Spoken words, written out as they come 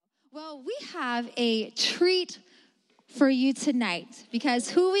Well, we have a treat for you tonight because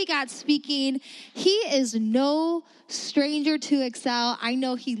who we got speaking, he is no stranger to Excel. I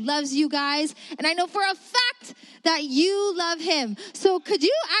know he loves you guys, and I know for a fact that you love him. So could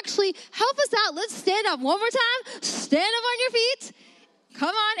you actually help us out? Let's stand up one more time. Stand up on your feet.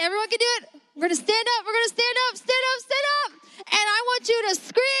 Come on, everyone can do it. We're going to stand up. We're going to stand up, stand up, stand up. And I want you to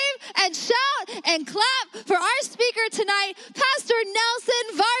scream and shout and clap for our speaker tonight, Pastor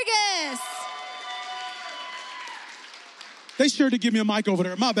Nelson Vargas. They sure did give me a mic over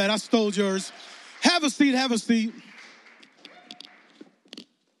there. My bad, I stole yours. Have a seat, have a seat.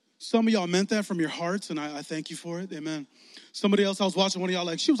 Some of y'all meant that from your hearts, and I thank you for it. Amen. Somebody else, I was watching one of y'all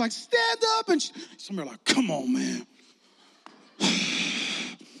like, she was like, stand up. And somebody like, come on, man.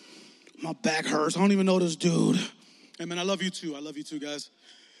 My back hurts. I don't even know this dude. Amen. I love you too. I love you too, guys.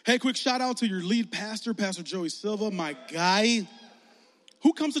 Hey, quick shout out to your lead pastor, Pastor Joey Silva, my guy.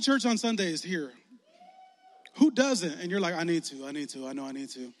 Who comes to church on Sundays here? Who doesn't? And you're like, I need to. I know I need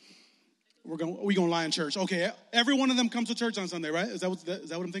to. We're gonna lie in church. Okay, every one of them comes to church on Sunday, right? Is that what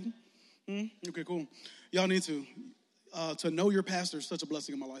I'm thinking? Okay, cool. Y'all need to. To know your pastor is such a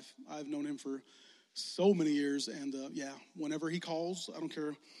blessing in my life. I've known him for so many years, and whenever he calls, I don't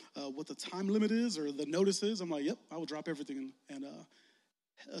care what the time limit is or the notice is, I'm like, yep, I will drop everything and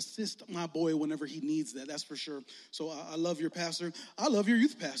assist my boy whenever he needs that, that's for sure. So I love your pastor. I love your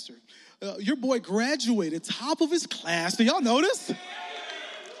youth pastor. Your boy graduated top of his class. Do y'all notice?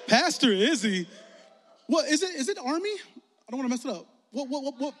 Pastor Izzy. What is it? Is it Army? I don't want to mess it up.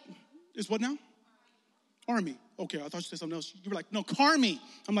 What is what now? Army. Okay, I thought you said something else. You were like, no, Carmy.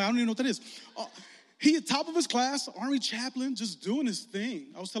 I'm like, I don't even know what that is. He at top of his class, Army chaplain, just doing his thing.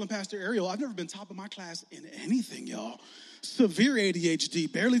 I was telling Pastor Ariel, I've never been top of my class in anything, y'all. Severe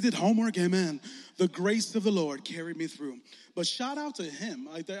ADHD, barely did homework, amen. The grace of the Lord carried me through. But shout out to him.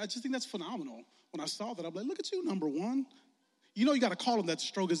 I just think that's phenomenal. When I saw that, I'm like, look at you, number one. You know you got to call him that to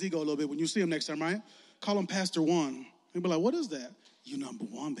stroke his ego a little bit when you see him next time, right? Call him Pastor One. He'll be like, what is that? You number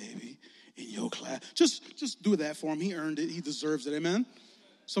one, baby, in your class. Just do that for him. He earned it. He deserves it, amen?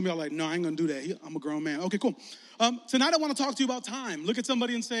 Some of y'all are like, no, I ain't going to do that. I'm a grown man. Okay, cool. Tonight I want to talk to you about time. Look at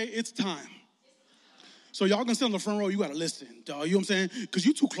somebody and say, it's time. So y'all gonna sit on the front row, you gotta listen, dog. You know what I'm saying? Because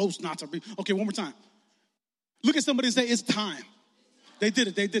you too close not to be. Okay, one more time. Look at somebody and say, it's time. They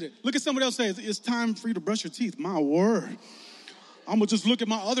did it. Look at somebody else and say, it's time for you to brush your teeth. My word. I'm gonna just look at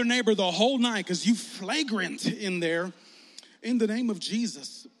my other neighbor the whole night because you flagrant in there in the name of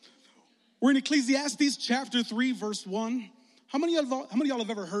Jesus. We're in Ecclesiastes chapter 3, verse 1. How many of y'all have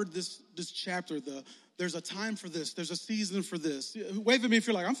ever heard this chapter? There's a time for this. There's a season for this. Wave at me if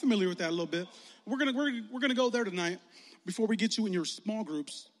you're like, I'm familiar with that a little bit. We're gonna go there tonight before we get you in your small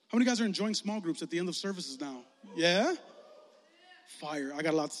groups. How many guys are enjoying small groups at the end of services now? Yeah? Fire. I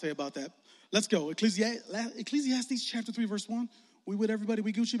got a lot to say about that. Let's go. Ecclesiastes chapter 3, verse 1. We with everybody?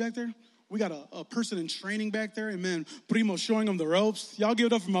 We Gucci back there? We got a person in training back there. Amen. Primo showing them the ropes. Y'all give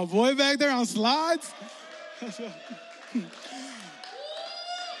it up for my boy back there on slides.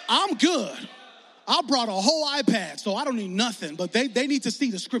 I'm good. I brought a whole iPad, so I don't need nothing. But they need to see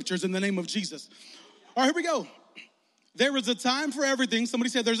the scriptures in the name of Jesus. All right, here we go. There is a time for everything. Somebody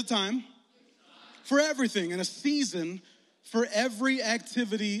said there's a time for everything and a season for every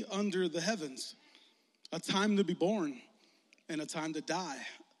activity under the heavens. A time to be born and a time to die.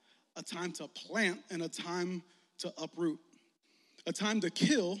 A time to plant and a time to uproot. A time to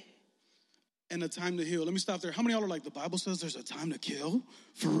kill and a time to heal. Let me stop there. How many of y'all are like, the Bible says there's a time to kill?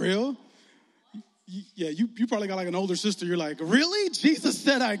 For real? Yeah, you probably got like an older sister. You're like, really? Jesus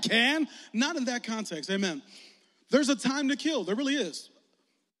said I can? Not in that context, amen. There's a time to kill. There really is.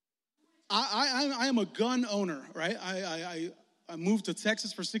 I am a gun owner, right? I moved to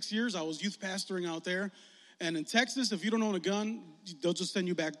Texas for 6 years. I was youth pastoring out there. And in Texas, if you don't own a gun, they'll just send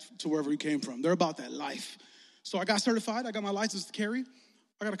you back to wherever you came from. They're about that life. So I got certified. I got my license to carry.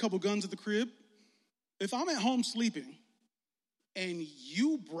 I got a couple guns at the crib. If I'm at home sleeping and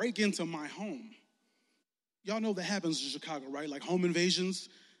you break into my home, y'all know that happens in Chicago, right? Like home invasions.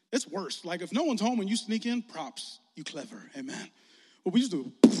 It's worse. Like if no one's home and you sneak in, props. You clever, amen. What we just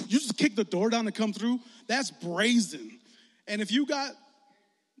do, you just kick the door down to come through. That's brazen. And if you got,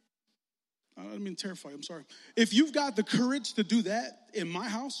 I don't mean terrify, I'm sorry. If you've got the courage to do that in my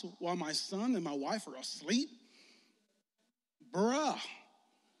house while my son and my wife are asleep, bruh,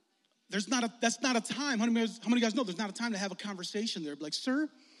 that's not a time. How many of you guys know there's not a time to have a conversation there? Like, sir,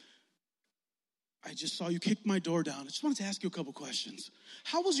 I just saw you kick my door down. I just wanted to ask you a couple questions.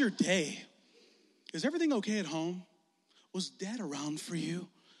 How was your day? Is everything okay at home? Was dad around for you?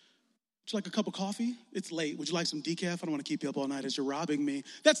 Would you like a cup of coffee? It's late. Would you like some decaf? I don't want to keep you up all night as you're robbing me.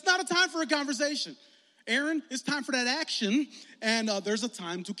 That's not a time for a conversation. Aaron, it's time for that action, and there's a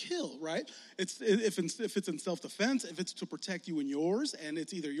time to kill, right? If it's in self-defense, if it's to protect you and yours, and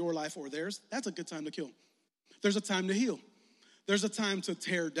it's either your life or theirs, that's a good time to kill. There's a time to heal. There's a time to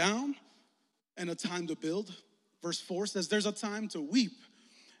tear down and a time to build. Verse 4 says there's a time to weep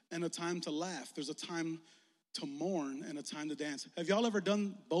and a time to laugh. There's a time to mourn and a time to dance. Have y'all ever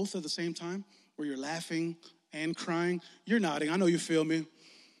done both at the same time, where you're laughing and crying? You're nodding. I know you feel me.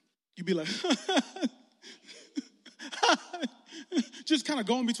 You'd be like, just kind of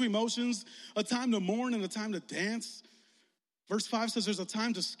going between motions. A time to mourn and a time to dance. Verse 5 says there's a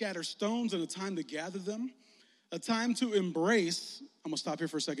time to scatter stones and a time to gather them. A time to embrace, I'm going to stop here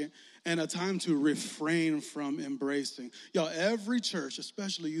for a second, and a time to refrain from embracing. Y'all, every church,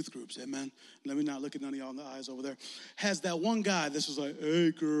 especially youth groups, amen, let me not look at none of y'all in the eyes over there, has that one guy that's just like,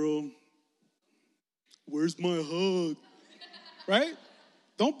 hey, girl, where's my hug? Right?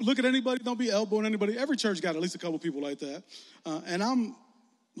 Don't look at anybody. Don't be elbowing anybody. Every church got at least a couple people like that. And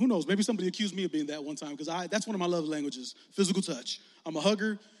who knows, maybe somebody accused me of being that one time, because that's one of my love languages, physical touch. I'm a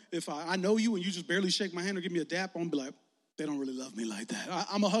hugger. If I know you and you just barely shake my hand or give me a dap, I'm going to be like, they don't really love me like that.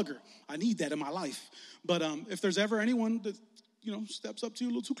 I'm a hugger. I need that in my life. But if there's ever anyone that, steps up to you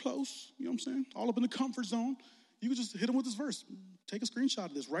a little too close, you know what I'm saying, all up in the comfort zone, you can just hit them with this verse. Take a screenshot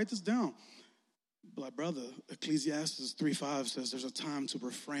of this. Write this down. Be like, brother, Ecclesiastes 3:5 says there's a time to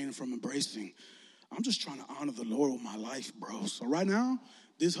refrain from embracing. I'm just trying to honor the Lord with my life, bro. So right now,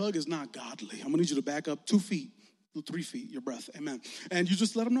 this hug is not godly. I'm going to need you to back up 2 feet. 3 feet, your breath, amen. And you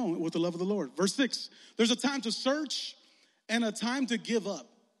just let them know with the love of the Lord. Verse 6, there's a time to search and a time to give up.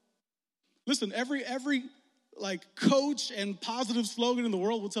 Listen, every like coach and positive slogan in the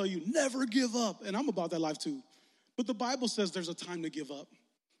world will tell you, never give up. And I'm about that life too. But the Bible says there's a time to give up.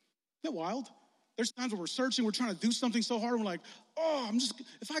 Isn't that wild? There's times where we're searching, we're trying to do something so hard, and we're like,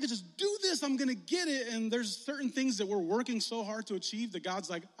 if I could just do this, I'm gonna get it. And there's certain things that we're working so hard to achieve that God's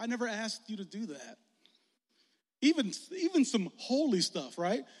like, I never asked you to do that. Even some holy stuff,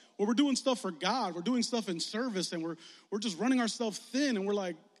 right? Where we're doing stuff for God, we're doing stuff in service, and we're just running ourselves thin, and we're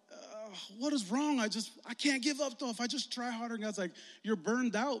like, what is wrong? I can't give up though. If I just try harder, and God's like, you're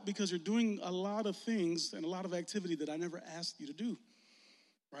burned out because you're doing a lot of things and a lot of activity that I never asked you to do,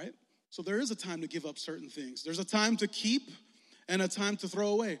 right? So there is a time to give up certain things. There's a time to keep and a time to throw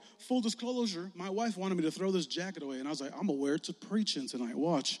away. Full disclosure, my wife wanted me to throw this jacket away, and I was like, I'm gonna wear it to preaching tonight.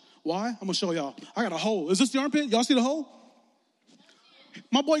 Watch. Why? I'm gonna show y'all. I got a hole. Is this the armpit? Y'all see the hole?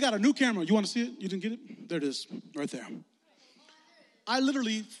 My boy got a new camera. You want to see it? You didn't get it? There it is, right there. I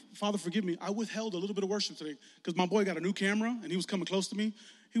literally, Father, forgive me, I withheld a little bit of worship today because my boy got a new camera, and he was coming close to me.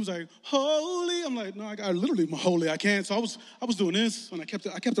 He was like, holy. I'm like, no, I literally, holy, I can't. So I was doing this, and I kept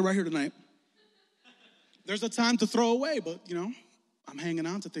it right here tonight. There's a time to throw away, but, I'm hanging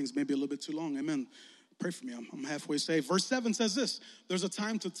on to things maybe a little bit too long. Amen. Pray for me. I'm halfway saved. Verse 7 says this. There's a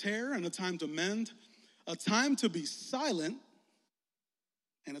time to tear and a time to mend, a time to be silent,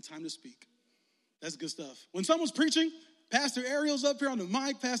 and a time to speak. That's good stuff. When someone's preaching, Pastor Ariel's up here on the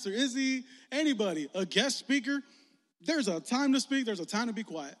mic, Pastor Izzy, anybody, a guest speaker, there's a time to speak, there's a time to be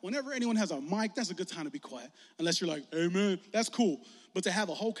quiet. Whenever anyone has a mic, that's a good time to be quiet. Unless you're like, amen, that's cool. But to have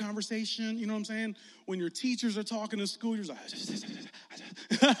a whole conversation, you know what I'm saying? When your teachers are talking in school, you're like, it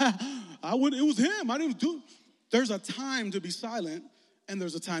was him, I didn't do it. There's a time to be silent, and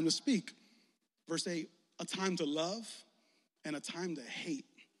there's a time to speak. Verse 8, a time to love and a time to hate.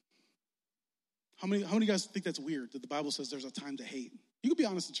 How many of you guys think that's weird that the Bible says there's a time to hate? You can be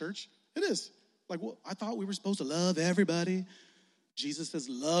honest in church. It is. Like, well, I thought we were supposed to love everybody. Jesus says,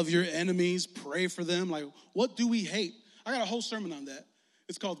 love your enemies, pray for them. Like, what do we hate? I got a whole sermon on that.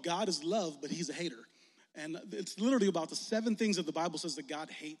 It's called God is Love, but he's a hater. And it's literally about the 7 things that the Bible says that God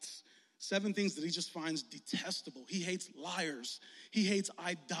hates. 7 things that he just finds detestable. He hates liars. He hates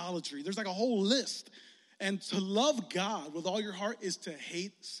idolatry. There's like a whole list. And to love God with all your heart is to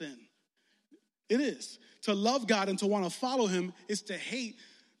hate sin. It is. To love God and to want to follow him is to hate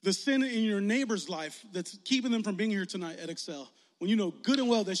the sin in your neighbor's life that's keeping them from being here tonight at Excel. When you know good and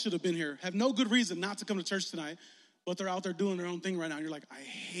well they should have been here, have no good reason not to come to church tonight, but they're out there doing their own thing right now. And you're like, I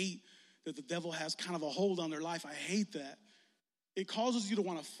hate that the devil has kind of a hold on their life. I hate that. It causes you to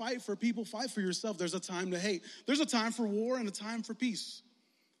want to fight for people, fight for yourself. There's a time to hate. There's a time for war and a time for peace.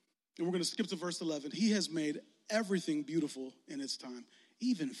 And we're going to skip to verse 11. He has made everything beautiful in its time.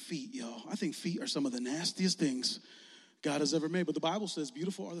 Even feet, y'all. I think feet are some of the nastiest things God has ever made. But the Bible says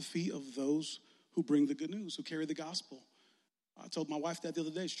beautiful are the feet of those who bring the good news, who carry the gospel. I told my wife that the other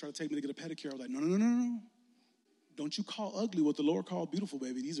day. She tried to take me to get a pedicure. I was like, no. don't you call ugly what the Lord called beautiful,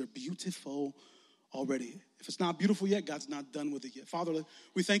 baby. These are beautiful already. If it's not beautiful yet, God's not done with it yet. Father,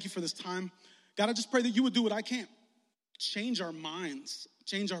 we thank you for this time. God, I just pray that you would do what I can't. Change our minds,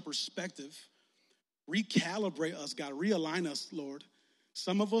 change our perspective, recalibrate us, God, realign us, Lord.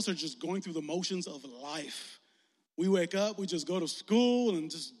 Some of us are just going through the motions of life. We wake up, we just go to school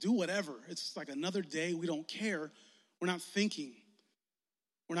and just do whatever. It's just like another day. We don't care. We're not thinking.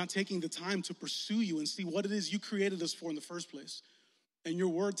 We're not taking the time to pursue you and see what it is you created us for in the first place. And your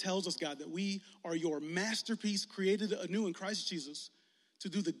word tells us, God, that we are your masterpiece created anew in Christ Jesus to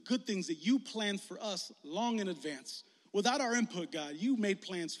do the good things that you planned for us long in advance. Without our input, God, you made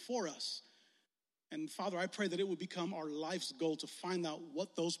plans for us. And Father, I pray that it would become our life's goal to find out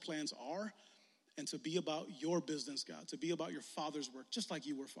what those plans are and to be about your business, God, to be about your Father's work, just like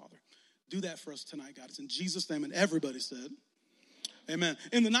you were, Father. Do that for us tonight, God. It's in Jesus' name, and everybody said, amen.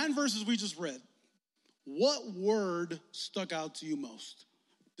 In the 9 verses we just read, what word stuck out to you most?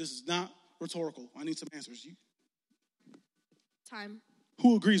 This is not rhetorical. I need some answers. Time.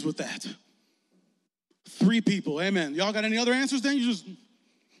 Who agrees with that? 3 people, amen. Y'all got any other answers then?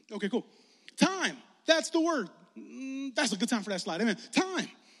 Okay, cool. Time, that's the word. That's a good time for that slide, amen. Time.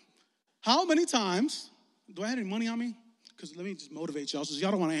 How many times, do I have any money on me? Because let me just motivate y'all, since y'all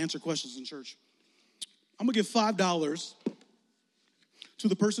don't want to answer questions in church. I'm going to give $5 to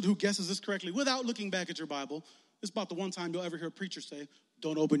the person who guesses this correctly without looking back at your Bible. It's about the one time you'll ever hear a preacher say,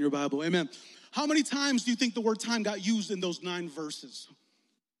 don't open your Bible, amen. How many times do you think the word time got used in those 9 verses?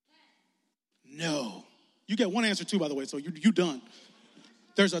 No. You get one answer too, by the way, so you done.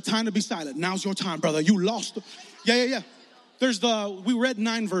 There's a time to be silent. Now's your time, brother. You lost. Yeah. We read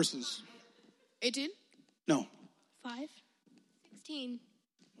 9 verses. 18? No. 5? 16.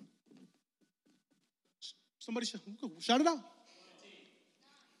 Somebody shout it out. 22.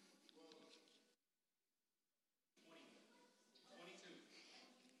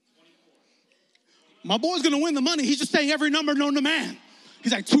 My boy's going to win the money. He's just saying every number known to man.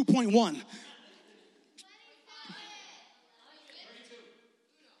 He's like 2.1.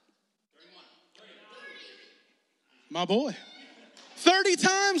 My boy. 30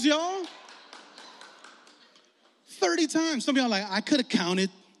 times, y'all. 30 times. Some of y'all are like, I could have counted.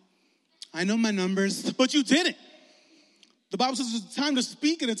 I know my numbers. But you didn't. The Bible says it's a time to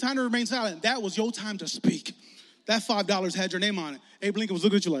speak and a time to remain silent. That was your time to speak. That $5 had your name on it. Abe Lincoln was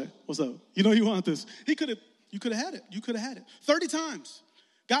looking at you like, what's up? You know you want this. You could have had it. You could have had it. 30 times.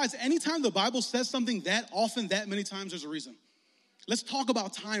 Guys, anytime the Bible says something that often, that many times, there's a reason. Let's talk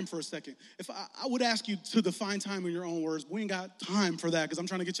about time for a second. If I would ask you to define time in your own words, but we ain't got time for that because I'm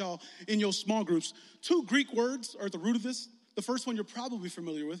trying to get y'all in your small groups. 2 Greek words are at the root of this. The first one you're probably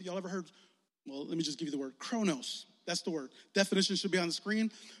familiar with. Y'all ever heard, well, let me just give you the word, chronos. That's the word. Definition should be on the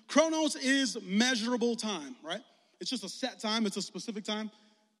screen. Chronos is measurable time, right? It's just a set time. It's a specific time.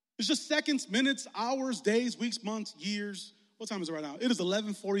 It's just seconds, minutes, hours, days, weeks, months, years. What time is it right now? It is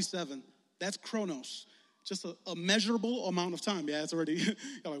 11:47. That's chronos. Just a measurable amount of time. Yeah, it's already,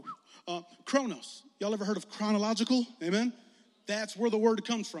 y'all like, chronos. Y'all ever heard of chronological? Amen? That's where the word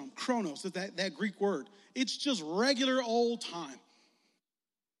comes from. Chronos, that Greek word. It's just regular old time.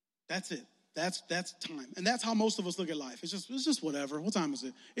 That's it. That's time. And that's how most of us look at life. It's just whatever. What time is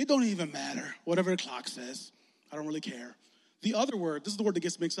it? It don't even matter. Whatever the clock says. I don't really care. The other word, this is the word that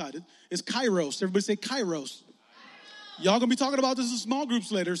gets me excited, is kairos. Everybody say kairos. Y'all gonna be talking about this in small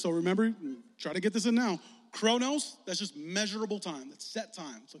groups later, so remember, try to get this in now. Chronos, that's just measurable time. That's set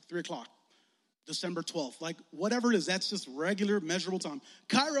time. It's like 3 o'clock, December 12th. Like whatever it is, that's just regular measurable time.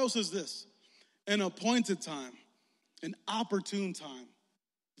 Kairos is this, an appointed time, an opportune time,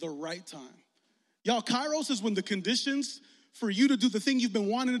 the right time. Y'all, kairos is when the conditions for you to do the thing you've been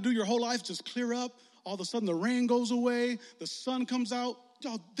wanting to do your whole life just clear up. All of a sudden the rain goes away, the sun comes out.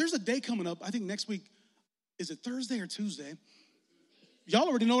 Y'all, there's a day coming up, I think next week. Is it Thursday or Tuesday? Y'all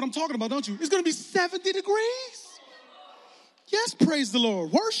already know what I'm talking about, don't you? It's going to be 70 degrees. Yes, praise the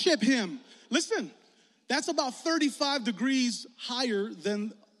Lord. Worship him. Listen, that's about 35 degrees higher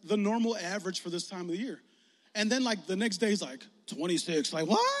than the normal average for this time of the year. And then like the next day is like 26. Like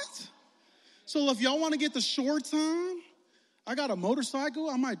what? So if y'all want to get the shorts on, I got a motorcycle.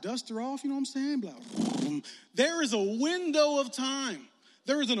 I might dust her off, you know what I'm saying? Blah. There is a window of time.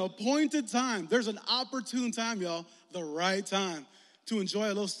 There is an appointed time. There's an opportune time, y'all, the right time to enjoy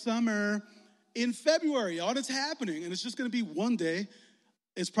a little summer in February, y'all. It's happening, and it's just going to be one day.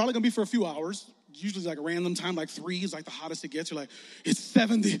 It's probably going to be for a few hours. Usually like a random time, like 3 is like the hottest it gets. You're like, it's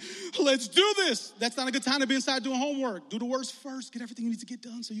 70. Let's do this. That's not a good time to be inside doing homework. Do the worst first. Get everything you need to get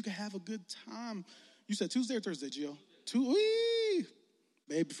done so you can have a good time. You said Tuesday or Thursday, Gio?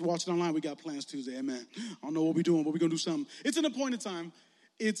 Babe, if you're watching online, we got plans Tuesday. Amen. I don't know what we're doing, but we're going to do something. It's an appointed time.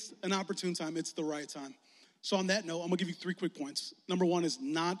 It's an opportune time. It's the right time. So on that note, I'm going to give you 3 quick points. Number 1 is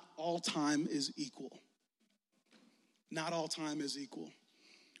not all time is equal. Not all time is equal.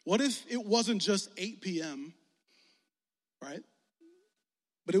 What if it wasn't just 8 p.m., right?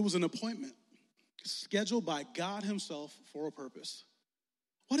 But it was an appointment scheduled by God himself for a purpose.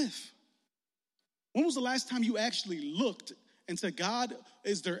 What if? When was the last time you actually looked and said, God,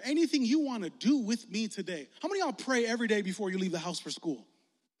 is there anything you want to do with me today? How many of y'all pray every day before you leave the house for school?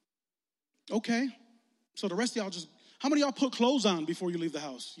 Okay. So the rest of y'all how many of y'all put clothes on before you leave the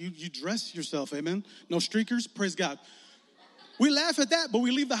house? You dress yourself, amen? No streakers, praise God. We laugh at that, but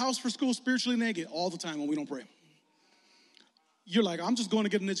we leave the house for school spiritually naked all the time when we don't pray. You're like, I'm just going to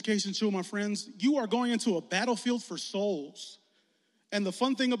get an education, chill with my friends. You are going into a battlefield for souls. And the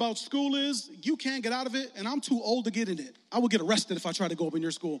fun thing about school is you can't get out of it, and I'm too old to get in it. I would get arrested if I tried to go up in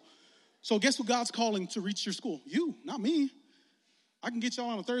your school. So guess who God's calling to reach your school? You, not me. I can get y'all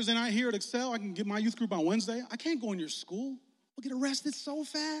on a Thursday night here at Excel. I can get my youth group on Wednesday. I can't go in your school. We'll get arrested so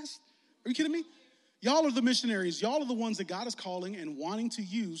fast. Are you kidding me? Y'all are the missionaries. Y'all are the ones that God is calling and wanting to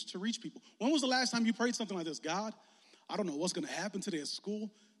use to reach people. When was the last time you prayed something like this? God, I don't know what's going to happen today at school,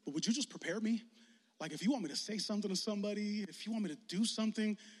 but would you just prepare me? Like if you want me to say something to somebody, if you want me to do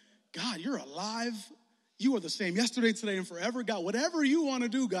something, God, you're alive. You are the same yesterday, today, and forever. God, whatever you want to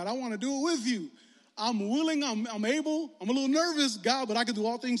do, God, I want to do it with you. I'm willing, I'm able. I'm a little nervous, God, but I can do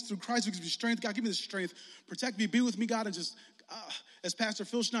all things through Christ who gives me strength. God, give me the strength. Protect me, be with me, God, and just, as Pastor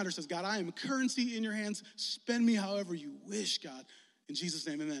Phil Schneider says, God, I am currency in your hands. Spend me however you wish, God. In Jesus'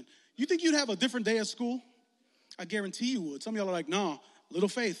 name, amen. You think you'd have a different day at school? I guarantee you would. Some of y'all are like, no. Little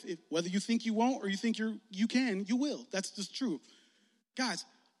faith, whether you think you won't or you think you can, you will. That's just true. Guys,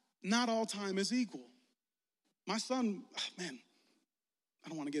 not all time is equal. My son, man, I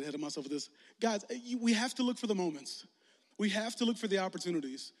don't want to get ahead of myself with this. Guys, we have to look for the moments. We have to look for the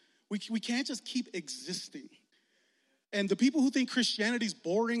opportunities. We can't just keep existing. And the people who think Christianity's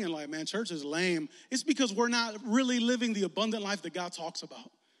boring and like, man, church is lame, it's because we're not really living the abundant life that God talks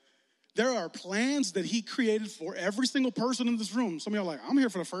about. There are plans that he created for every single person in this room. Some of y'all are like, I'm here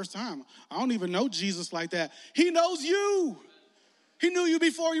for the first time. I don't even know Jesus like that. He knows you. He knew you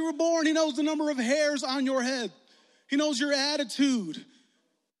before you were born. He knows the number of hairs on your head. He knows your attitude,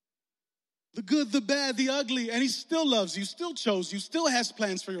 the good, the bad, the ugly, and he still loves you, still chose you, still has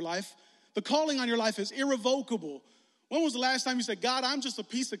plans for your life. The calling on your life is irrevocable. When was the last time you said, God, I'm just a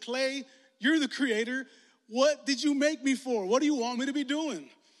piece of clay. You're the creator. What did you make me for? What do you want me to be doing?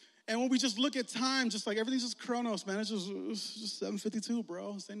 And when we just look at time, just like everything's just chronos, man. It's just 7:52,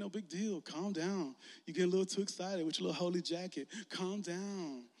 bro. This ain't no big deal. Calm down. You get a little too excited with your little holy jacket. Calm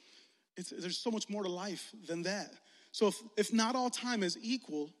down. There's so much more to life than that. So if not all time is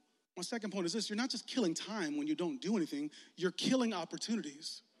equal, my second point is this. You're not just killing time when you don't do anything. You're killing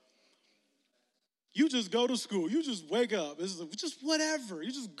opportunities. You just go to school. You just wake up. It's just whatever.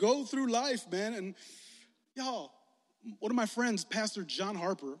 You just go through life, man. And y'all, one of my friends, Pastor John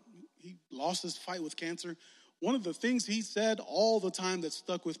Harper, he lost his fight with cancer. One of the things he said all the time that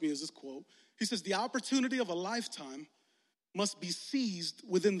stuck with me is this quote. He says, the opportunity of a lifetime must be seized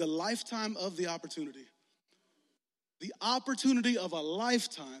within the lifetime of the opportunity. The opportunity of a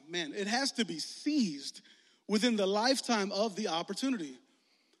lifetime, man, it has to be seized within the lifetime of the opportunity.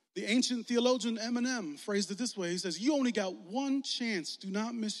 The ancient theologian Eminem phrased it this way. He says, you only got one chance.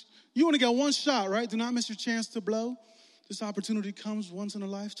 You only got one shot, right? Do not miss your chance to blow. This opportunity comes once in a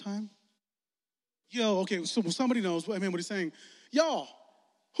lifetime. Okay, so somebody knows what he's saying. Y'all,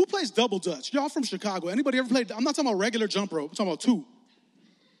 who plays double dutch? Y'all from Chicago. Anybody ever played? I'm not talking about regular jump rope. I'm talking about two.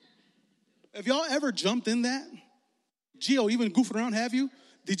 Have y'all ever jumped in that? Gio, even goofing around, have you?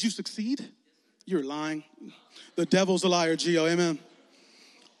 Did you succeed? You're lying. The devil's a liar, Gio, amen.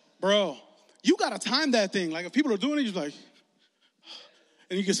 Bro, you got to time that thing. Like if people are doing it, you're like,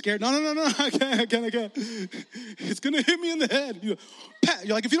 and you get scared. No, I can't. It's going to hit me in the head. You're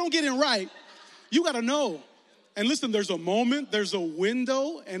like, if you don't get it right, you got to know. And listen, there's a moment, there's a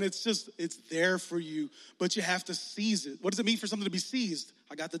window, and it's there for you. But you have to seize it. What does it mean for something to be seized?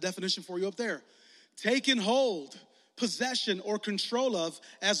 I got the definition for you up there. Taken hold, possession, or control of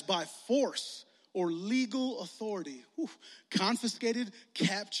as by force or legal authority. Confiscated,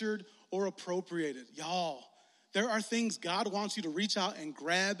 captured, or appropriated. Y'all. There are things God wants you to reach out and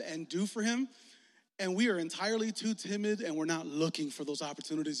grab and do for him. And we are entirely too timid and we're not looking for those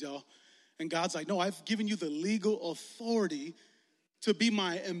opportunities, y'all. And God's like, no, I've given you the legal authority to be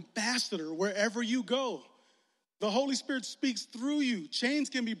my ambassador wherever you go. The Holy Spirit speaks through you. Chains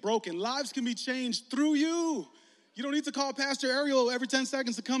can be broken. Lives can be changed through you. You don't need to call Pastor Ariel every 10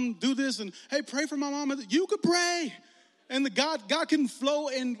 seconds to come do this and, hey, pray for my mama. You could pray. And God can flow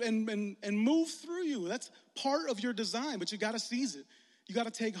and move through you. That's part of your design, but you got to seize it. You got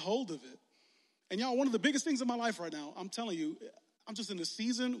to take hold of it. And y'all, one of the biggest things in my life right now, I'm telling you, I'm just in a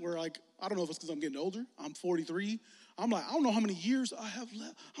season where, like, I don't know if it's because I'm getting older. I'm 43. I'm like, I don't know how many years I have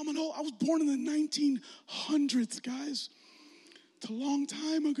left. I was born in the 1900s, guys. It's a long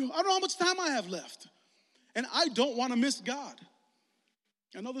time ago. I don't know how much time I have left. And I don't want to miss God.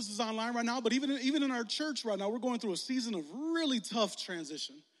 I know this is online right now, but even in our church right now, we're going through a season of really tough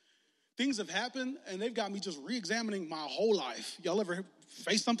transition. Things have happened, and they've got me just re-examining my whole life. Y'all ever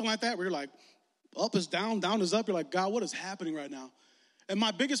face something like that where you're like, up is down, down is up? You're like, God, what is happening right now? And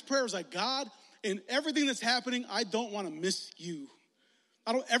my biggest prayer is like, God, in everything that's happening, I don't want to miss you.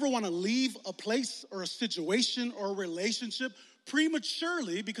 I don't ever want to leave a place or a situation or a relationship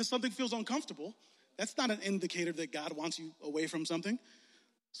prematurely because something feels uncomfortable. That's not an indicator that God wants you away from something.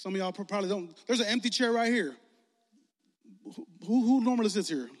 Some of y'all probably don't. There's an empty chair right here. Who normally sits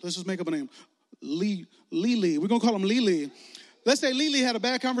here? Let's just make up a name. Lily. We're going to call him Lily. Let's say Lily had a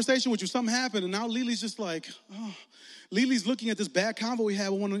bad conversation with you. Something happened, and now Lily's just like, oh. Lily's looking at this bad convo we had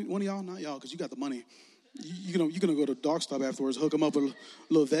with one of y'all. Not y'all, because you got the money. You're going to go to Dog Stop afterwards, hook him up with a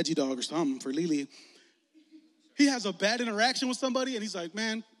little veggie dog or something for Lily. He has a bad interaction with somebody, and he's like,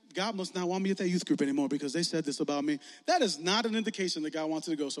 man, God must not want me at that youth group anymore because they said this about me. That is not an indication that God wants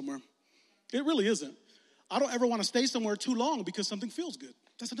you to go somewhere. It really isn't. I don't ever want to stay somewhere too long because something feels good.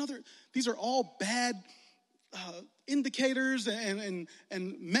 These are all bad indicators and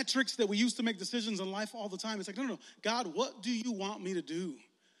metrics that we use to make decisions in life all the time. It's like, no, God, what do you want me to do?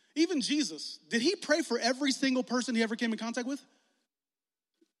 Even Jesus, did he pray for every single person he ever came in contact with?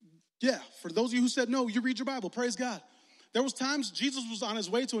 Yeah, for those of you who said no, you read your Bible, praise God. There was times Jesus was on his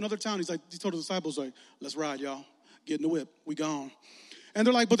way to another town. He told his disciples, like, let's ride, y'all. Get in the whip. We gone. And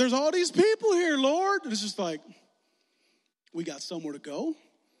they're like, but there's all these people here, Lord. And it's just like, we got somewhere to go,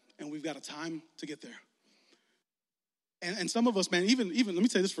 and we've got a time to get there. And some of us, man, even let me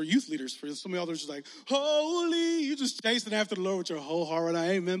say this for youth leaders, for some of y'all, they're just like, holy, you just chasing after the Lord with your whole heart right now.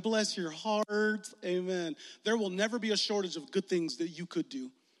 Amen. Bless your heart. Amen. There will never be a shortage of good things that you could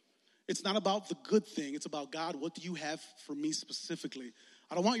do. It's not about the good thing. It's about, God, what do you have for me specifically?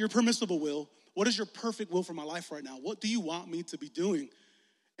 I don't want your permissible will. What is your perfect will for my life right now? What do you want me to be doing?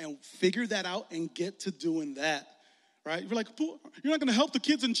 And figure that out and get to doing that, right? You're like, you're not going to help the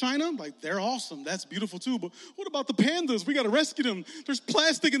kids in China? Like, they're awesome. That's beautiful too. But what about the pandas? We got to rescue them. There's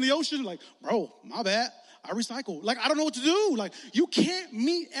plastic in the ocean. Like, bro, my bad. I recycle. Like, I don't know what to do. Like, you can't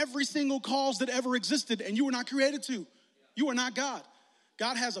meet every single cause that ever existed, and you were not created to. You are not God.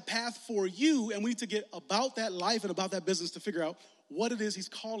 God has a path for you, and we need to get about that life and about that business to figure out what it is he's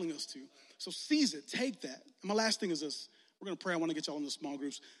calling us to. So seize it. Take that. And my last thing is this. We're going to pray. I want to get y'all in the small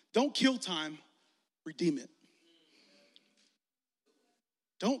groups. Don't kill time. Redeem it.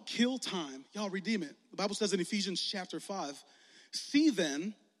 Don't kill time. Y'all redeem it. The Bible says in Ephesians chapter 5, see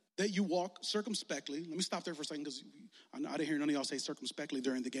then that you walk circumspectly. Let me stop there for a second because I didn't hear none of y'all say circumspectly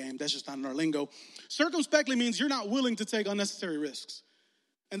during the game. That's just not in our lingo. Circumspectly means you're not willing to take unnecessary risks.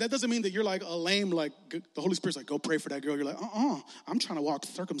 And that doesn't mean that you're like a lame, like the Holy Spirit's like, go pray for that girl. You're like, I'm trying to walk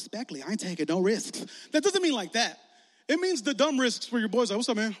circumspectly. I ain't taking no risks. That doesn't mean like that. It means the dumb risks where your boy's like, what's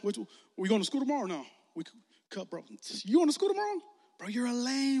up, man? We going to school tomorrow? No. We cut, bro. You going to school tomorrow? Bro, you're a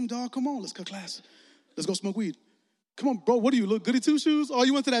lame dog. Come on, let's cut class. Let's go smoke weed. Come on, bro, what do you look, goody two-shoes? Oh,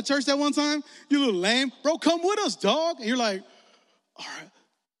 you went to that church that one time? You little lame. Bro, come with us, dog. And you're like, all right.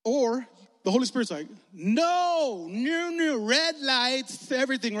 Or the Holy Spirit's like, no, red lights,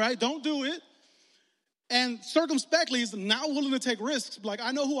 everything, right? Don't do it. And circumspectly is not willing to take risks. Like,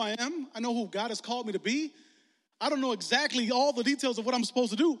 I know who I am. I know who God has called me to be. I don't know exactly all the details of what I'm supposed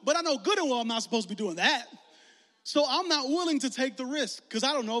to do, but I know good and well I'm not supposed to be doing that. So I'm not willing to take the risk because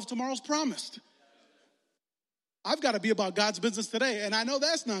I don't know if tomorrow's promised. I've got to be about God's business today, and I know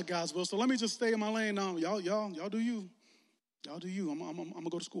that's not God's will. So let me just stay in my lane now. Y'all do you. Y'all do you. I'm gonna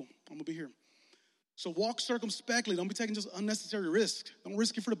go to school. I'm gonna be here. So walk circumspectly. Don't be taking just unnecessary risks. Don't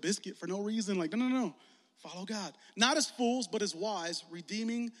risk it for the biscuit for no reason. Like, no. Follow God. Not as fools, but as wise,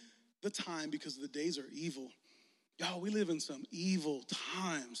 redeeming the time because the days are evil. Y'all, we live in some evil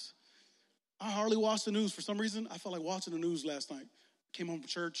times. I hardly watch the news. For some reason, I felt like watching the news last night. Came home from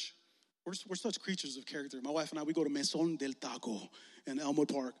church. We're such creatures of character. My wife and I, we go to Mesón del Taco in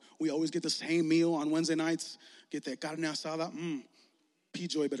Elmwood Park. We always get the same meal on Wednesday nights. Get that carne asada.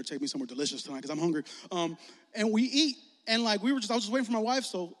 P-Joy better take me somewhere delicious tonight because I'm hungry. And we eat. And like I was just waiting for my wife.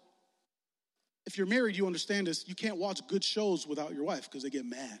 So if you're married, you understand this. You can't watch good shows without your wife because they get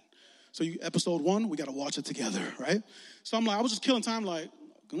mad. So episode 1, we got to watch it together, right? So I was just killing time like,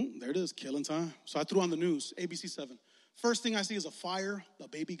 there it is, killing time. So I threw on the news, ABC 7. First thing I see is a fire. The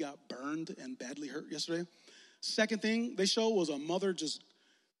baby got burned and badly hurt yesterday. Second thing they show was a mother just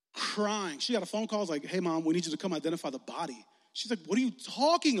crying. She got a phone call. I was like, hey, Mom, we need you to come identify the body. She's like, what are you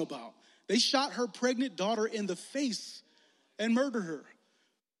talking about? They shot her pregnant daughter in the face and murdered her.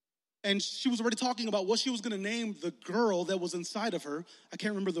 And she was already talking about what she was going to name the girl that was inside of her. I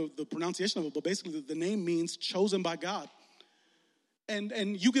can't remember the pronunciation of it, but basically the name means chosen by God.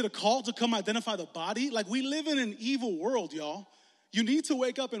 And you get a call to come identify the body. Like, we live in an evil world, y'all. You need to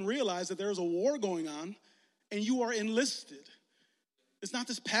wake up and realize that there's a war going on and you are enlisted. It's not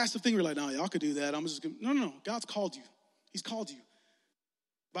this passive thing where you're like, no, y'all could do that. I'm just gonna. No. God's called you. He's called you.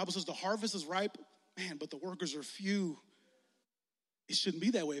 The Bible says the harvest is ripe, man, but the workers are few. It shouldn't be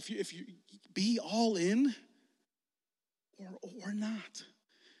that way. If you be all in or not.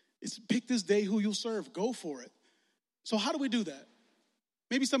 It's pick this day who you'll serve. Go for it. So how do we do that?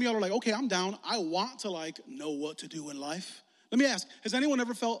 Maybe some of y'all are like, okay, I'm down. I want to know what to do in life. Let me ask, has anyone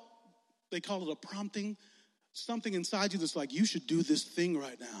ever felt, they call it a prompting, something inside you that's like, you should do this thing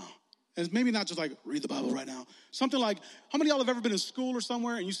right now? And it's maybe not just like, read the Bible right now. Something like, how many of y'all have ever been in school or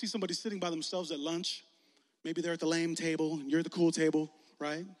somewhere and you see somebody sitting by themselves at lunch? Maybe they're at the lame table and you're at the cool table,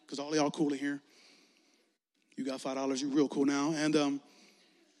 right? Because all y'all cool in here. You got $5, you're real cool now. And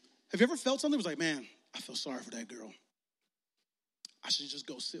have you ever felt something that was like, man, I feel sorry for that girl. I should just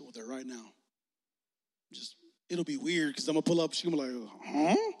go sit with her right now. It'll be weird because I'm going to pull up. She's going to be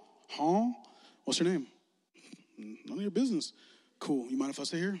like, huh? What's your name? None of your business. Cool. You mind if I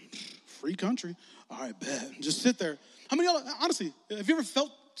sit here? Free country. All right, bet. Just sit there. How many of y'all, honestly, have you ever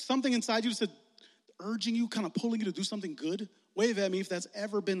felt something inside you that said, urging you, kind of pulling you to do something good? Wave at me if that's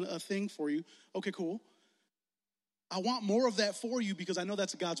ever been a thing for you. Okay, cool. I want more of that for you because I know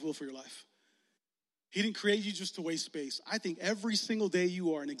that's God's will for your life. He didn't create you just to waste space. I think every single day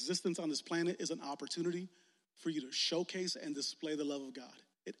you are in existence on this planet is an opportunity for you to showcase and display the love of God.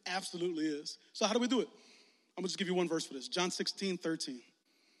 It absolutely is. So how do we do it? I'm going to just give you one verse for this. John 16:13.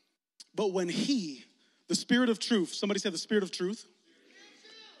 But when he, the Spirit of truth, somebody said the Spirit of truth,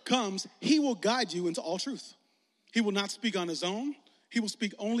 comes, he will guide you into all truth. He will not speak on his own. He will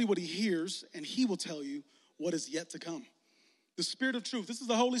speak only what he hears, and he will tell you what is yet to come. The Spirit of truth. This is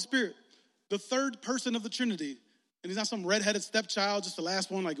the Holy Spirit, the third person of the Trinity. And he's not some redheaded stepchild, just the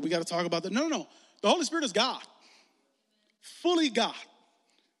last one, like we got to talk about that. No. The Holy Spirit is God. Fully God.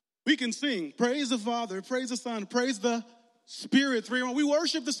 We can sing, praise the Father, praise the Son, praise the Spirit. We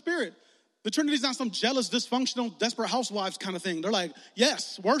worship the Spirit. The Trinity's not some jealous, dysfunctional, desperate housewives kind of thing. They're like,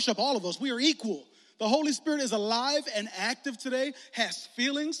 yes, worship all of us. We are equal. The Holy Spirit is alive and active today, has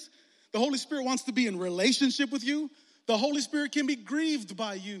feelings. The Holy Spirit wants to be in relationship with you. The Holy Spirit can be grieved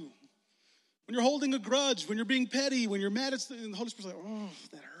by you. When you're holding a grudge, when you're being petty, when you're mad, and the Holy Spirit's like, oh,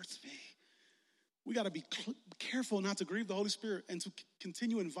 that hurts me. We got to be careful not to grieve the Holy Spirit and to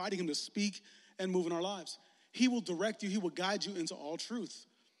continue inviting him to speak and move in our lives. He will direct you. He will guide you into all truth.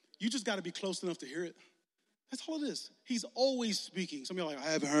 You just got to be close enough to hear it. That's all it is. He's always speaking. Some of y'all are like, I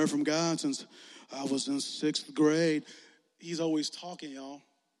haven't heard from God since I was in 6th grade. He's always talking, y'all.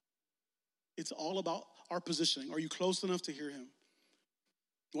 It's all about our positioning. Are you close enough to hear him?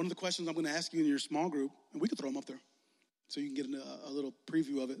 One of the questions I'm going to ask you in your small group, and we can throw them up there so you can get a little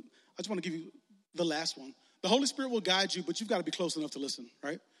preview of it. I just want to give you the last one. The Holy Spirit will guide you, but you've got to be close enough to listen,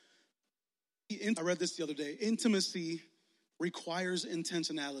 right? I read this the other day. Intimacy requires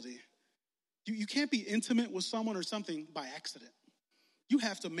intentionality. You can't be intimate with someone or something by accident. You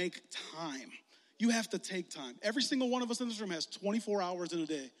have to make time. You have to take time. Every single one of us in this room has 24 hours in a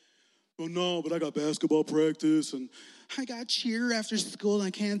day. Well, no, but I got basketball practice and I got cheer after school and I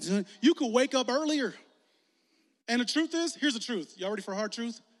can't do it. You could wake up earlier. And the truth is, here's the truth. Y'all ready for a hard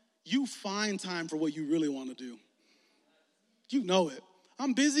truth? You find time for what you really want to do. You know it.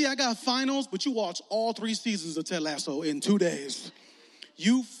 I'm busy, I got finals, but you watch all 3 seasons of Ted Lasso in 2 days.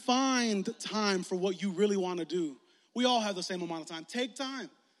 You find time for what you really want to do. We all have the same amount of time. Take time.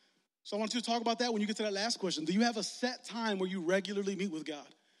 So I want you to talk about that when you get to that last question. Do you have a set time where you regularly meet with God?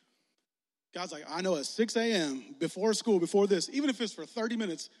 God's like, I know at 6 a.m., before school, before this, even if it's for 30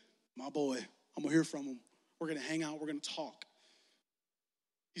 minutes, my boy, I'm going to hear from him. We're going to hang out. We're going to talk.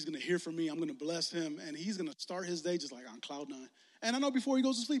 He's going to hear from me. I'm going to bless him. And he's going to start his day just like on cloud 9. And I know before he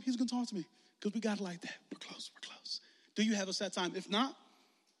goes to sleep, he's going to talk to me because we got it like that. We're close. Do you have a set time? If not,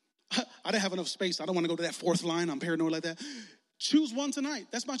 I didn't have enough space. I don't want to go to that 4th line. I'm paranoid like that. Choose one tonight.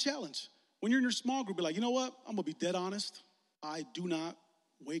 That's my challenge. When you're in your small group, be like, you know what? I'm going to be dead honest. I do not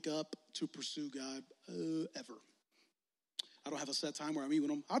wake up to pursue God ever. I don't have a set time where I meet with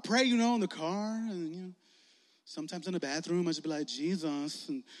them. I pray, in the car and, sometimes in the bathroom, I just be like, Jesus,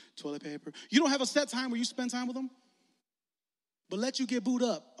 and toilet paper. You don't have a set time where you spend time with them? But let you get booed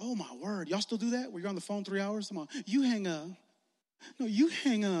up. Oh, my word. Y'all still do that? Where you're on the phone 3 hours? Come on. You hang up. No, you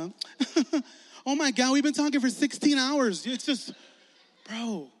hang up. Oh, my God. We've been talking for 16 hours. It's just,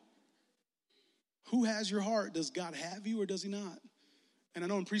 bro. Who has your heart? Does God have you or does he not? And I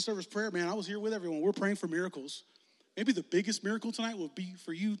know in pre-service prayer, man, I was here with everyone. We're praying for miracles. Maybe the biggest miracle tonight will be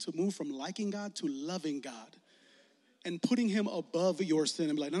for you to move from liking God to loving God and putting him above your sin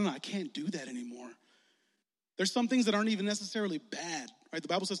and be like, no, I can't do that anymore. There's some things that aren't even necessarily bad, right? The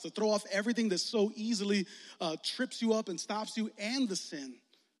Bible says to throw off everything that so easily trips you up and stops you and the sin.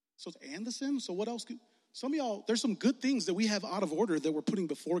 So it's and the sin? So what else? Some of y'all, there's some good things that we have out of order that we're putting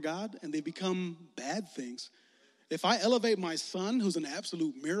before God and they become bad things. If I elevate my son, who's an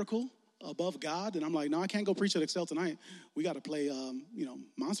absolute miracle, above God, and I'm like, no, I can't go preach at Excel tonight. We got to play,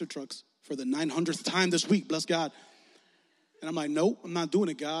 monster trucks for the 900th time this week, bless God. And I'm like, nope, I'm not doing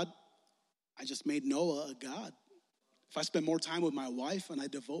it, God. I just made Noah a God. If I spend more time with my wife and I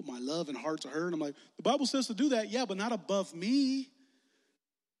devote my love and heart to her, and I'm like, the Bible says to do that, yeah, but not above me.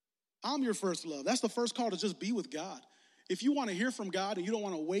 I'm your first love. That's the first call, to just be with God. If you want to hear from God and you don't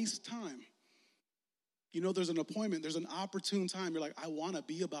want to waste time, there's an appointment, there's an opportune time. You're like, I want to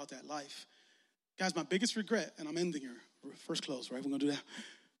be about that life. Guys, my biggest regret, and I'm ending here, first close, right? We're going to do that,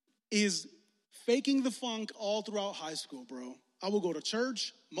 is faking the funk all throughout high school, bro. I would go to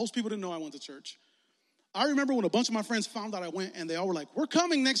church. Most people didn't know I went to church. I remember when a bunch of my friends found out I went, and they all were like, we're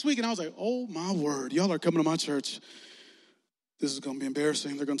coming next week. And I was like, oh, my word, y'all are coming to my church. This is going to be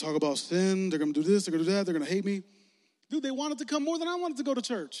embarrassing. They're going to talk about sin. They're going to do this. They're going to do that. They're going to hate me. Dude, they wanted to come more than I wanted to go to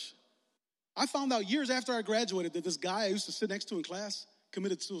church. I found out years after I graduated that this guy I used to sit next to in class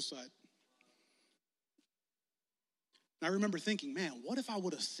committed suicide. And I remember thinking, man, what if I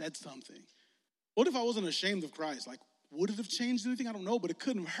would have said something? What if I wasn't ashamed of Christ? Like, would it have changed anything? I don't know, but it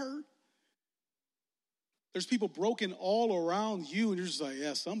couldn't have hurt. There's people broken all around you, and you're just like,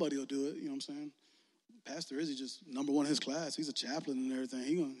 yeah, somebody will do it. You know what I'm saying? Pastor Izzy just number one in his class. He's a chaplain and everything.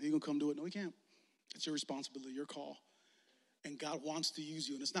 He gonna come do it. No, he can't. It's your responsibility, your call. And God wants to use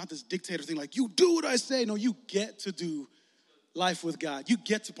you. And it's not this dictator thing like, you do what I say. No, you get to do life with God. You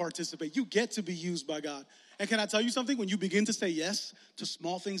get to participate. You get to be used by God. And can I tell you something? When you begin to say yes to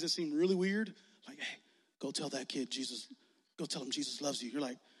small things that seem really weird, like, hey, go tell that kid Jesus, go tell him Jesus loves you. You're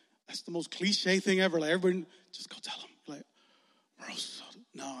like, that's the most cliche thing ever. Like, everybody, just go tell him. You're like, bro,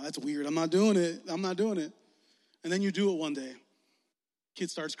 no, that's weird. I'm not doing it. And then you do it one day. Kid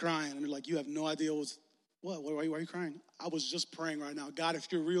starts crying, and you're like, you have no idea why are you crying? I was just praying right now. God,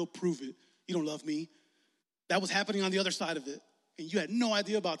 if you're real, prove it. You don't love me. That was happening on the other side of it. And you had no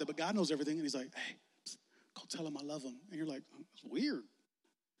idea about that, but God knows everything. And he's like, hey, go tell him I love him. And you're like, it's weird.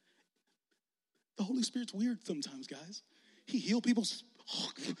 The Holy Spirit's weird sometimes, guys. He healed people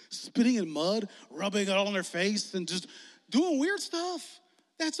spitting in mud, rubbing it all on their face, and just doing weird stuff.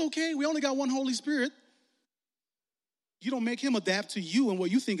 That's okay. We only got one Holy Spirit. You don't make him adapt to you and what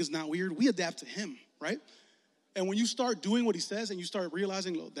you think is not weird. We adapt to him, right? And when you start doing what he says and you start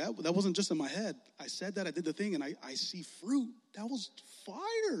realizing, look, that wasn't just in my head. I said that, I did the thing, and I see fruit. That was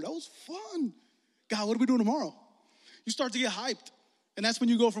fire. That was fun. God, what are we doing tomorrow? You start to get hyped. And that's when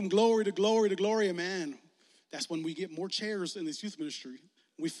you go from glory to glory to glory. And man, that's when we get more chairs in this youth ministry.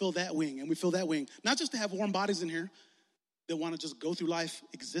 We fill that wing and we fill that wing. Not just to have warm bodies in here that want to just go through life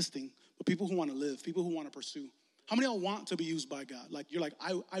existing, but people who want to live, people who want to pursue. How many of y'all want to be used by God? Like, you're like,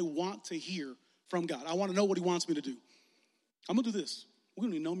 I want to hear from God. I want to know what he wants me to do. I'm going to do this. We're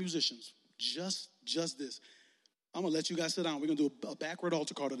going to need no musicians. Just this. I'm going to let you guys sit down. We're going to do a backward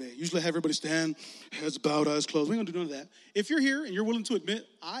altar call today. Usually have everybody stand, heads bowed, eyes closed. We're going to do none of that. If you're here and you're willing to admit,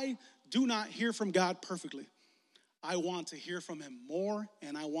 I do not hear from God perfectly. I want to hear from him more,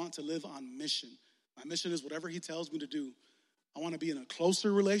 and I want to live on mission. My mission is whatever he tells me to do. I want to be in a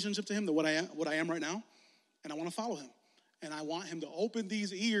closer relationship to him than what I am right now, and I want to follow him. And I want him to open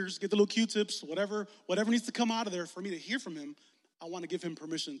these ears, get the little Q-tips, whatever needs to come out of there for me to hear from him. I want to give him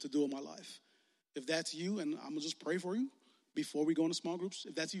permission to do in my life. If that's you, and I'm going to just pray for you before we go into small groups.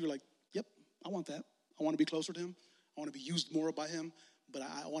 If that's you, you're like, yep, I want that. I want to be closer to him. I want to be used more by him. But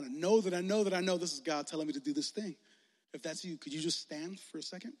I want to know that I know this is God telling me to do this thing. If that's you, could you just stand for a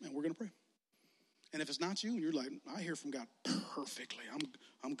second and we're going to pray? And if it's not you, and you're like, I hear from God perfectly.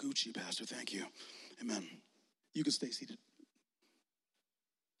 I'm Gucci, Pastor. Thank you. Amen. You can stay seated.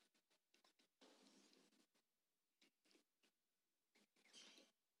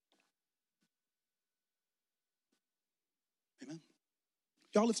 Amen.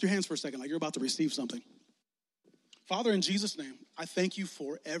 Y'all lift your hands for a second like you're about to receive something. Father, in Jesus' name, I thank you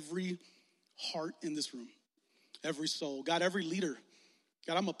for every heart in this room, every soul. God, every leader.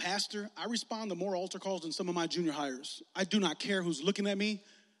 God, I'm a pastor. I respond to more altar calls than some of my junior hires. I do not care who's looking at me.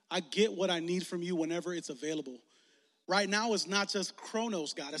 I get what I need from you whenever it's available. Right now, it's not just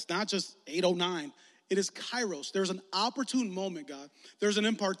chronos, God. It's not just 8:09. It is kairos. There's an opportune moment, God. There's an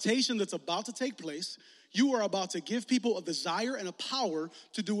impartation that's about to take place. You are about to give people a desire and a power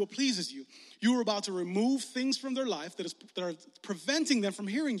to do what pleases you. You are about to remove things from their life that are preventing them from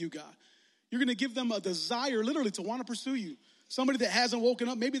hearing you, God. You're going to give them a desire, literally, to want to pursue you. Somebody that hasn't woken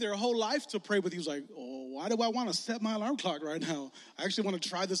up, maybe their whole life to pray with you is like, oh, why do I want to set my alarm clock right now? I actually want to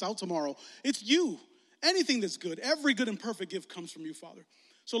try this out tomorrow. It's you. Anything that's good, every good and perfect gift comes from you, Father.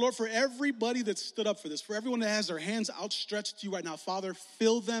 So, Lord, for everybody that stood up for this, for everyone that has their hands outstretched to you right now, Father,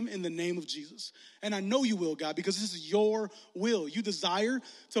 fill them in the name of Jesus. And I know you will, God, because this is your will. You desire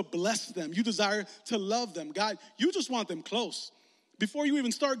to bless them. You desire to love them. God, you just want them close. Before you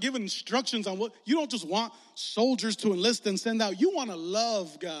even start giving instructions on what, you don't just want soldiers to enlist and send out. You want to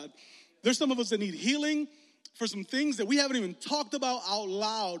love, God. There's some of us that need healing for some things that we haven't even talked about out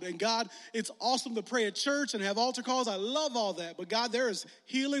loud. And God, it's awesome to pray at church and have altar calls. I love all that. But God, there is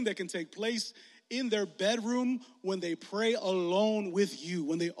healing that can take place in their bedroom when they pray alone with you,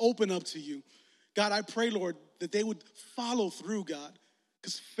 when they open up to you. God, I pray, Lord, that they would follow through, God,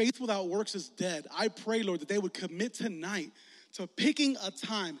 because faith without works is dead. I pray, Lord, that they would commit tonight to picking a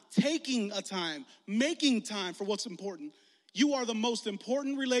time, taking a time, making time for what's important. You are the most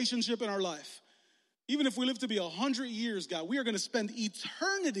important relationship in our life. Even if we live to be 100 years, God, we are going to spend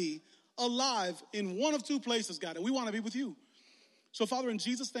eternity alive in one of two places, God, and we want to be with you. So, Father, in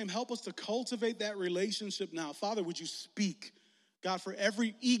Jesus' name, help us to cultivate that relationship now. Father, would you speak, God, for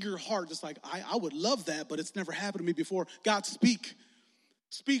every eager heart that's like, I would love that, but it's never happened to me before. God, speak.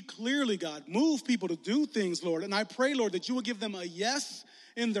 Speak clearly, God. Move people to do things, Lord. And I pray, Lord, that you will give them a yes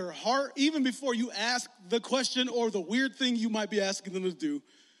in their heart, even before you ask the question or the weird thing you might be asking them to do.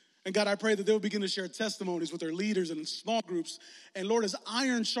 And God, I pray that they'll begin to share testimonies with their leaders and in small groups. And Lord, as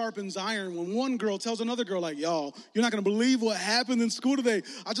iron sharpens iron, when one girl tells another girl like, y'all, you're not going to believe what happened in school today.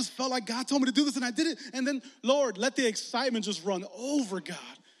 I just felt like God told me to do this and I did it. And then, Lord, let the excitement just run over, God.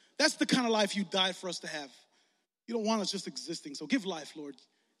 That's the kind of life you died for us to have. You don't want us just existing. So give life, Lord.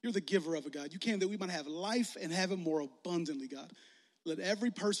 You're the giver of it, God. You came that we might have life and have it more abundantly, God. Let every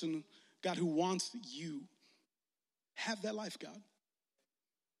person, God, who wants you have that life, God.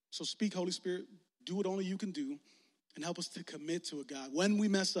 So speak, Holy Spirit. Do what only you can do and help us to commit to it, God. When we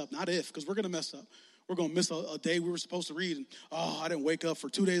mess up, not if, because we're going to mess up. We're going to miss a day we were supposed to read. And, I didn't wake up for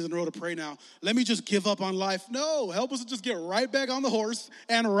 2 days in a row to pray now. Let me just give up on life. No, help us to just get right back on the horse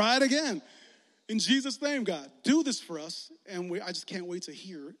and ride again. In Jesus' name, God, do this for us. And I just can't wait to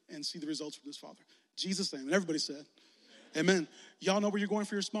hear and see the results from this, Father. In Jesus' name. And everybody said, amen. Y'all know where you're going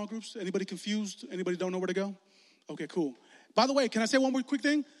for your small groups? Anybody confused? Anybody don't know where to go? Okay, cool. By the way, can I say one more quick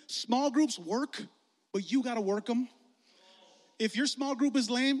thing? Small groups work, but you got to work them. If your small group is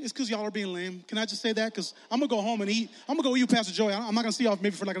lame, it's because y'all are being lame. Can I just say that? Because I'm going to go home and eat. I'm going to go eat with Pastor Joey. I'm not going to see y'all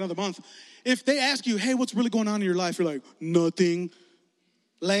maybe for like another month. If they ask you, hey, what's really going on in your life? You're like, nothing.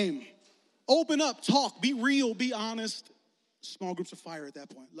 Lame. Open up, talk, be real, be honest. Small groups are fire at that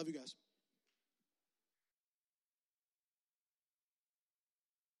point. Love you guys.